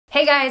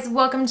Hey guys,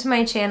 welcome to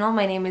my channel.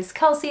 My name is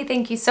Kelsey.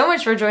 Thank you so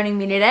much for joining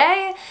me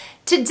today.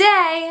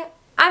 Today,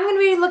 I'm going to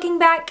be looking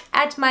back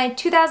at my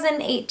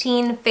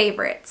 2018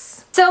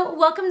 favorites. So,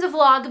 welcome to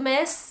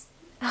Vlogmas.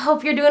 I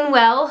hope you're doing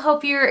well.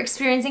 Hope you're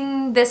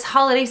experiencing this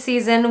holiday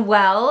season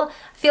well.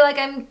 I feel like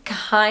I'm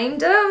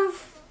kind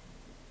of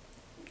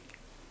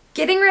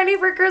getting ready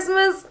for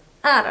Christmas.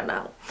 I don't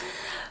know.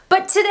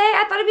 But today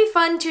I thought it'd be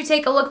fun to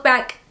take a look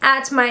back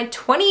at my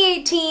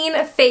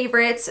 2018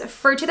 favorites.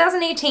 For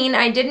 2018,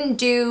 I didn't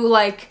do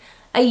like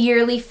a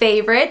yearly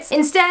favorites.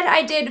 Instead,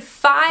 I did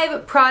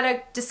 5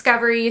 product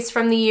discoveries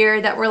from the year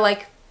that were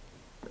like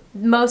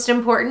most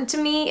important to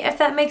me, if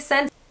that makes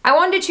sense. I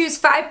wanted to choose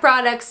 5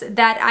 products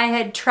that I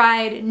had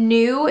tried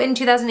new in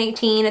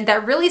 2018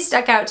 that really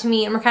stuck out to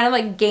me and were kind of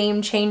like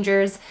game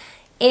changers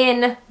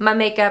in my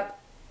makeup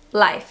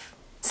life.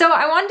 So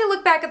I wanted to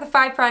look back at the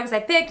 5 products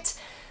I picked,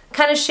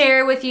 kind of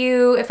share with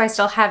you if I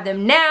still have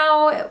them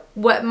now,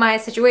 what my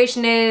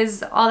situation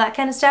is, all that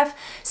kind of stuff.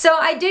 So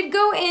I did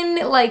go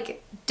in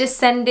like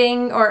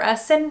descending or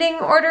ascending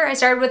order. I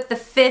started with the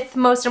 5th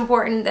most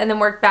important and then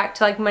worked back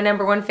to like my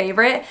 #1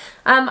 favorite.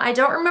 I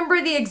don't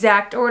remember the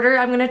exact order.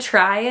 I'm gonna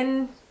try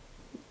and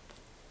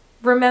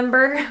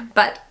remember,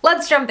 but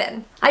let's jump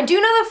in. I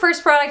do know the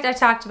first product I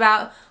talked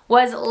about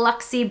was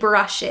Luxie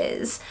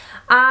brushes.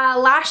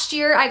 Last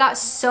year I got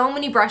so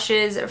many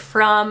brushes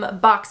from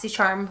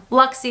BoxyCharm,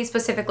 Luxie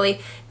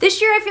specifically.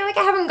 This year I feel like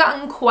I haven't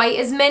gotten quite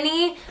as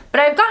many,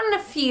 but I've gotten a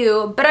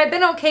few, but I've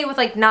been okay with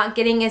like not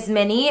getting as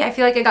many. I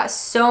feel like I got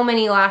so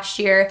many last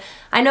year.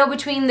 I know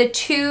between the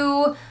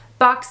 2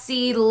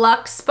 Boxy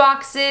Luxe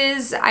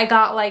boxes, I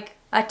got like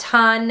a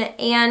ton,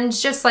 and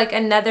just like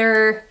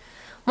another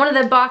one of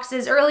the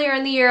boxes earlier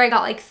in the year, I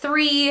got like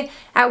 3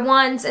 at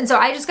once, and so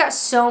I just got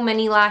so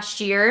many last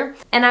year,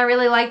 and I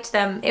really liked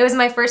them. It was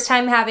my first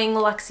time having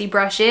Luxie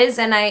brushes,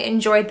 and I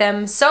enjoyed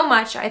them so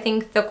much. I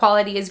think the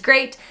quality is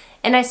great,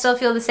 and I still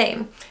feel the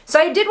same. So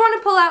I did want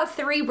to pull out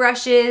 3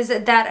 brushes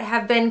that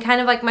have been kind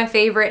of like my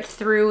favorite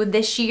through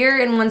this year,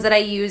 and ones that I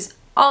use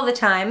all the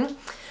time.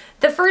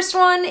 The first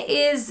one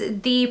is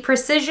the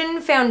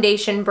Precision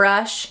Foundation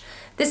Brush.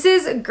 This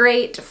is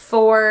great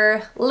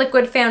for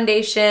liquid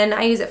foundation.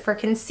 I use it for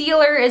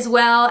concealer as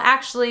well.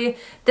 Actually,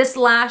 this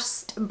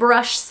last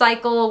brush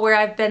cycle where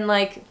I've been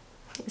like,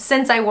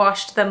 since I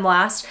washed them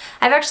last,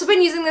 I've actually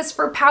been using this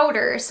for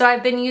powder. So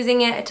I've been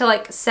using it to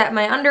like set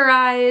my under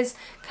eyes,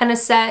 kind of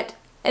set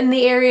in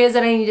the areas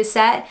that I need to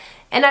set.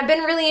 And I've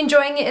been really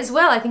enjoying it as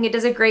well. I think it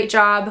does a great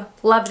job.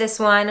 Love this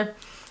one.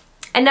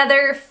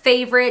 Another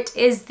favorite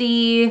is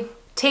the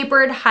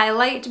Tapered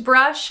Highlight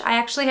Brush. I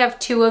actually have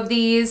 2 of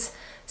these.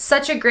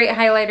 Such a great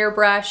highlighter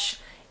brush.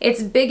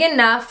 It's big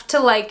enough to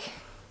like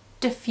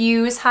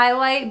diffuse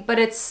highlight, but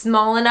it's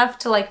small enough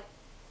to like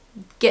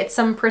get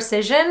some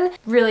precision.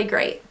 Really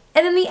great.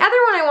 And then the other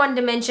one I wanted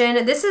to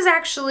mention, this is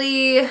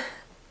actually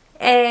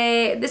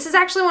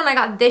one I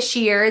got this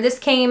year. This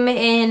came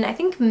in, I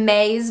think,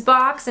 May's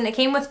box, and it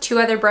came with 2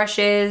 other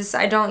brushes.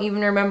 I don't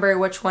even remember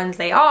which ones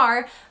they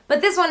are,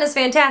 but this one is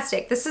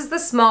fantastic. This is the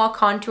small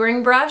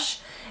contouring brush.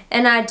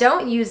 And I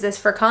don't use this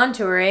for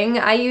contouring,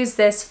 I use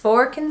this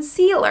for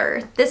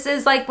concealer. This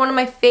is like one of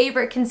my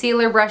favorite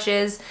concealer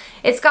brushes.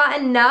 It's got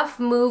enough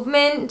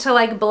movement to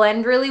like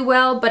blend really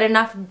well, but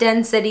enough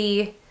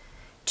density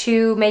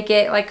to make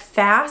it like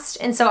fast.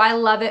 And so I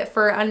love it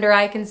for under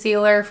eye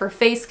concealer, for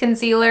face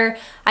concealer.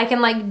 I can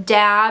like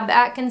dab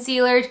at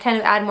concealer to kind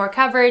of add more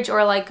coverage,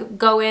 or like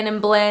go in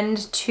and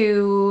blend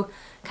to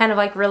kind of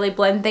like really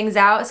blend things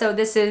out. So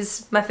this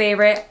is my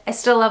favorite. I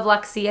still love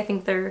Luxie. I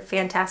think they're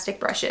fantastic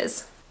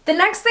brushes. The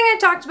next thing I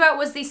talked about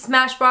was the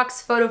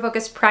Smashbox Photo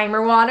Focus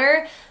Primer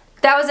Water.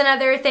 That was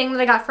another thing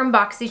that I got from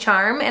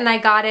BoxyCharm, and I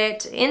got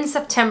it in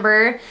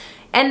September.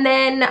 And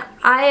then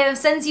I have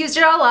since used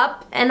it all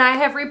up, and I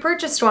have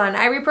repurchased one.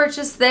 I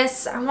repurchased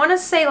this, I want to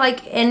say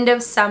like end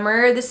of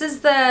summer. This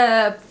is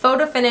the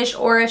Photo Finish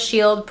Aura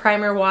Shield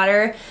Primer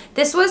Water.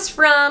 This was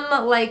from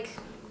like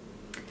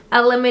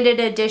a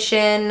limited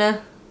edition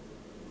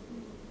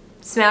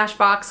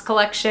Smashbox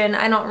collection.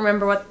 I don't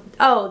remember what,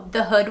 oh,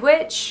 the Hood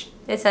Witch.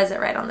 It says it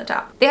right on the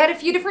top. They had a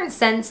few different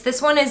scents.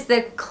 This one is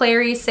the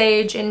Clary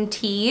Sage and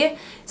Tea. It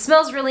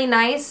smells really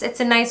nice. It's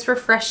a nice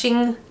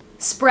refreshing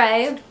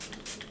spray.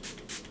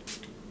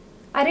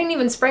 I didn't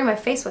even spray my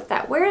face with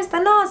that. Where is the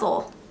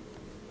nozzle?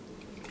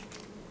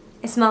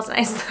 It smells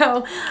nice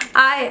though.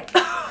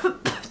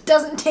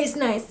 Doesn't taste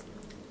nice.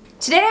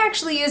 Today I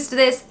actually used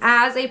this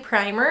as a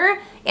primer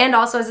and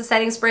also as a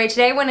setting spray.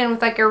 Today I went in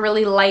with like a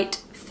really light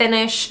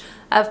finish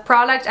of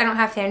product. I don't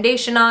have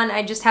foundation on,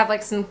 I just have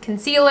like some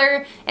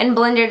concealer and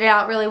blended it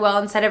out really well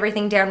and set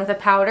everything down with a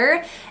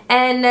powder.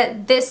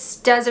 And this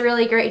does a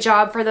really great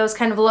job for those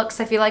kind of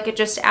looks. I feel like it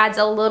just adds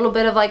a little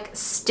bit of like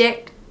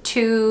stick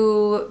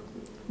to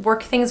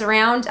work things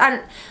around.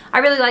 I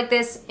really like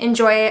this,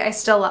 enjoy it, I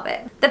still love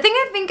it. The thing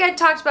I think I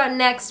talked about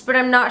next, but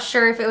I'm not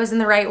sure if it was in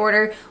the right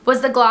order,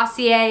 was the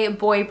Glossier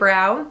Boy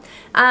Brow.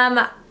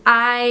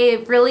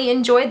 I really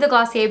enjoyed the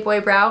Glossier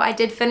Boy Brow. I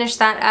did finish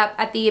that up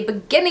at the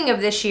beginning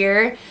of this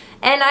year,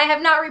 and I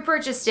have not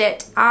repurchased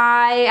it.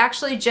 I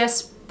actually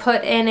just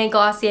put in a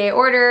Glossier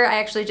order. I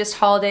actually just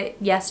hauled it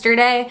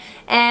yesterday,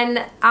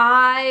 and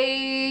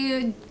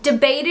I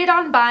debated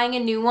on buying a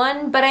new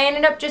one, but I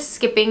ended up just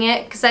skipping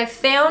it because I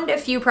found a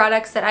few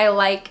products that I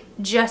like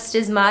just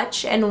as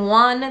much, and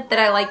one that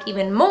I like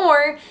even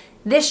more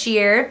this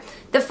year.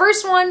 The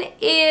first one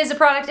is a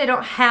product I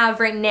don't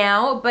have right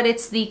now, but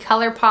it's the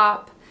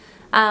ColourPop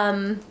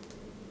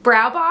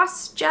Brow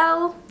Boss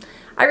Gel.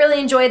 I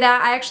really enjoy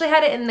that. I actually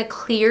had it in the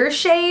clear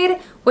shade,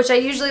 which I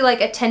usually like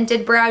a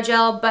tinted brow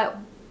gel, but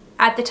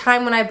at the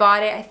time when I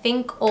bought it, I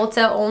think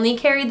Ulta only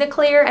carried the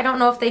clear. I don't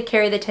know if they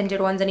carry the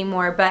tinted ones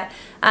anymore, but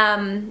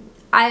I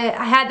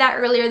had that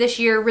earlier this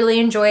year, really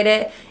enjoyed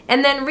it.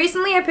 And then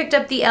recently I picked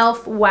up the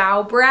e.l.f.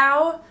 Wow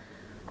Brow.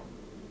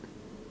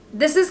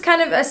 This is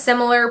kind of a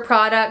similar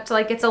product,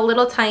 like it's a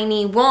little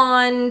tiny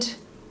wand.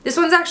 This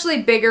one's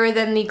actually bigger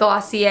than the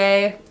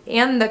Glossier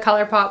and the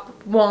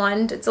ColourPop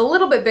wand. It's a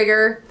little bit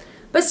bigger,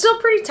 but still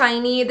pretty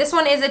tiny. This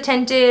one is a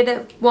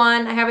tinted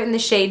one. I have it in the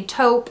shade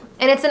Taupe,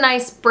 and it's a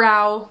nice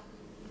brow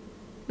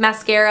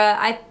mascara.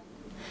 I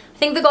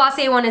think the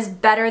Glossier one is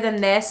better than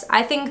this.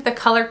 I think the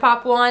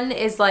ColourPop one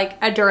is like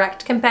a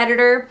direct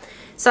competitor,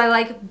 so I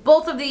like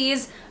both of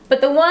these, but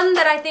the one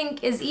that I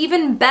think is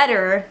even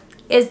better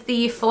is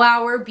the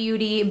Flower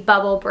Beauty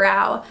Bubble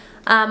Brow.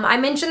 I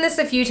mentioned this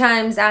a few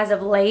times as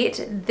of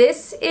late.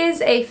 This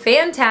is a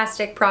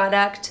fantastic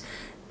product.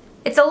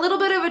 It's a little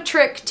bit of a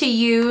trick to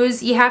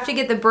use. You have to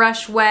get the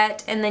brush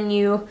wet and then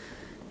you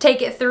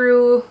take it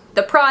through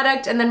the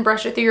product and then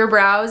brush it through your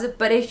brows.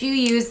 But if you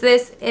use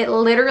this, it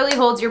literally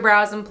holds your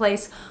brows in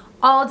place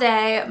all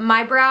day.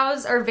 My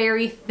brows are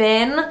very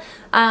thin.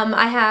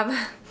 I have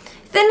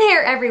thin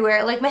hair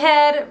everywhere, like my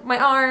head, my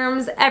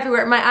arms,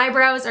 everywhere. My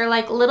eyebrows are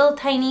like little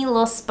tiny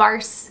little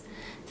sparse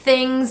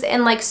things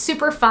and like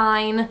super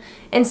fine.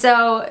 And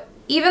so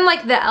even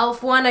like the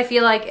e.l.f. one, I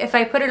feel like if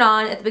I put it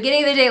on at the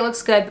beginning of the day it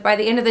looks good, but by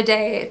the end of the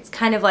day it's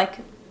kind of like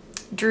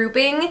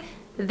drooping.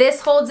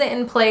 This holds it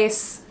in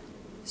place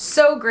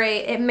so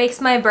great. It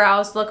makes my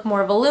brows look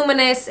more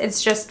voluminous.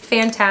 It's just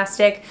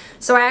fantastic.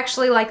 So I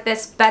actually like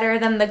this better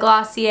than the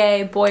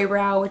Glossier Boy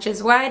Brow, which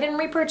is why I didn't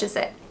repurchase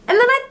it. And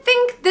then I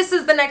think this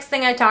is the next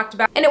thing I talked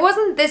about. And it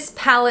wasn't this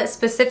palette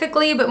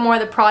specifically, but more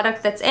the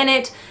product that's in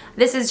it.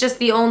 This is just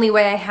the only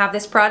way I have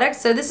this product.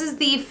 So this is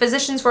the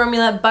Physicians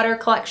Formula Butter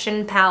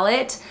Collection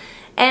palette.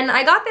 And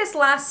I got this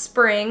last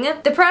spring.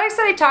 The products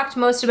that I talked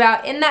most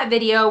about in that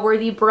video were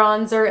the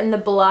bronzer and the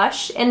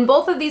blush. And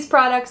both of these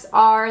products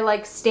are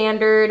like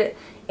standard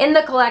in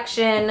the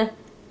collection.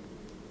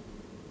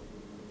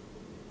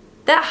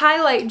 That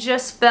highlight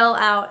just fell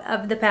out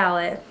of the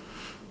palette.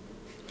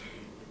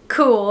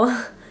 Cool.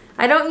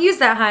 I don't use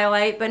that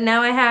highlight, but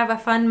now I have a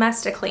fun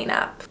mess to clean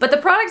up. But the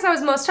products I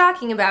was most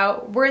talking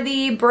about were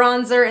the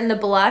bronzer and the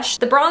blush.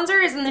 The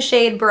bronzer is in the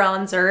shade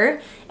Bronzer,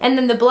 and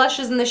then the blush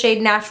is in the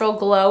shade Natural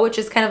Glow, which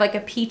is kind of like a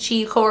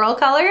peachy coral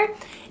color.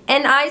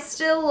 And I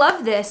still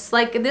love this.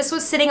 Like, this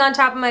was sitting on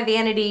top of my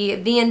vanity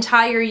the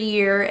entire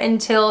year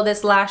until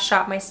this last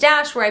Shop My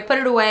Stash, where I put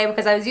it away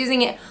because I was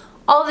using it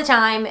all the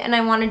time and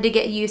I wanted to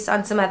get use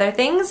on some other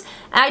things.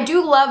 I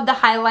do love the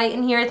highlight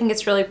in here. I think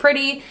it's really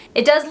pretty.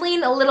 It does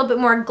lean a little bit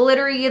more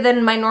glittery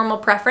than my normal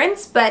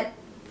preference, but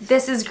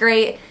this is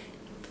great.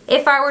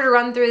 If I were to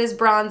run through this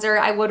bronzer,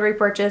 I would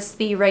repurchase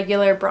the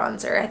regular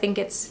bronzer. I think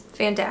it's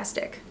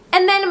fantastic.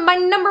 And then my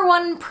number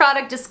one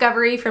product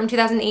discovery from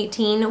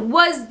 2018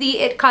 was the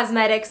IT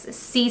Cosmetics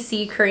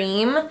CC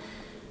Cream.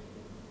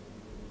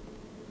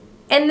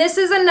 And this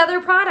is another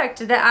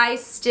product that I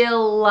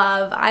still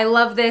love. I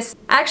love this.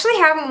 I actually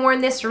haven't worn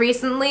this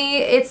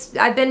recently.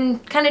 I've been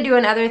kind of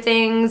doing other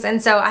things,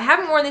 and so I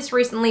haven't worn this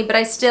recently, but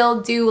I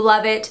still do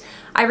love it.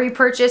 I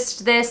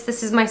repurchased this.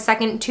 This is my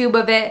second tube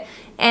of it,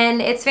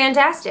 and it's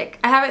fantastic.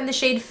 I have it in the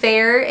shade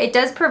Fair. It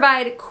does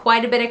provide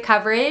quite a bit of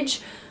coverage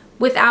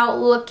without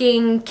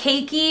looking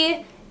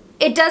cakey.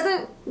 It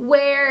doesn't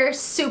wear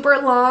super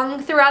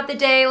long throughout the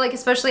day, like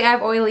especially I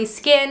have oily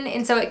skin,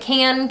 and so it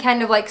can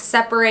kind of like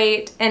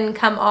separate and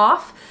come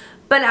off.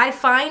 But I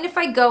find if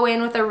I go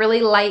in with a really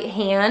light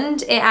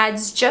hand, it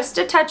adds just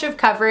a touch of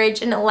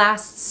coverage and it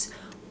lasts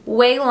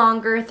way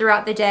longer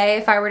throughout the day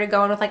if I were to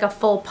go in with like a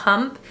full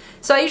pump.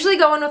 So I usually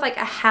go in with like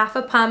a half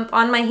a pump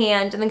on my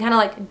hand and then kind of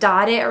like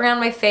dot it around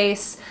my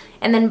face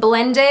and then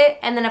blend it,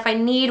 and then if I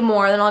need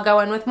more then I'll go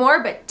in with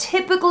more, but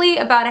typically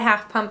about a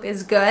half pump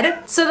is good.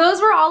 So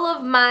those were all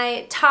of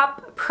my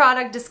top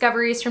product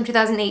discoveries from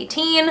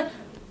 2018.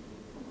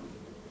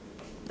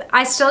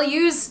 I still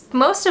use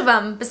most of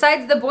them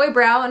besides the Boy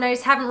Brow, and I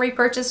just haven't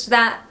repurchased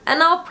that,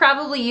 and I'll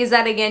probably use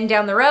that again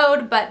down the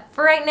road, but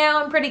for right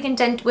now I'm pretty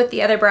content with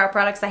the other brow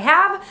products I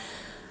have.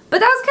 But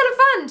that was kind of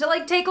fun to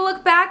like take a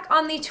look back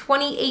on the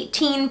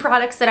 2018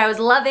 products that I was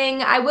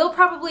loving. I will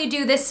probably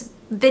do this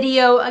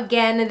video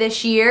again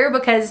this year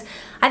because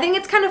I think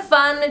it's kind of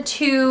fun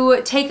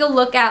to take a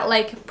look at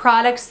like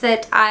products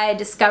that I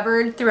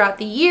discovered throughout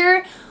the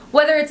year,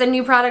 Whether it's a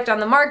new product on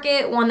the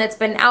market, one that's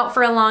been out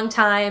for a long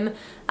time,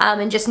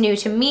 and just new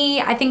to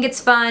me, I think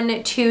it's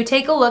fun to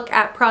take a look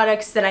at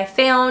products that I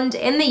found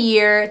in the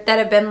year that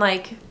have been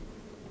like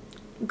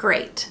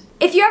great.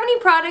 If you have any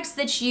products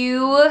that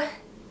you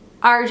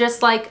are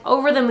just like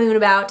over the moon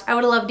about, I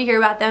would love to hear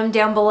about them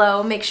down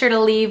below. Make sure to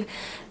leave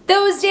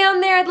those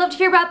down there. I'd love to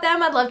hear about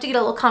them. I'd love to get a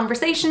little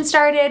conversation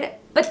started.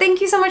 But thank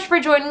you so much for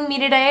joining me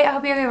today. I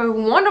hope you have a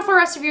wonderful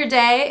rest of your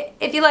day.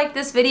 If you liked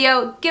this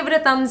video, give it a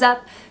thumbs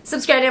up.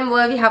 Subscribe down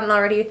below if you haven't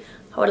already.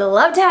 I would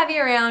love to have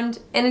you around.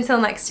 And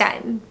until next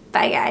time,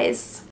 bye guys.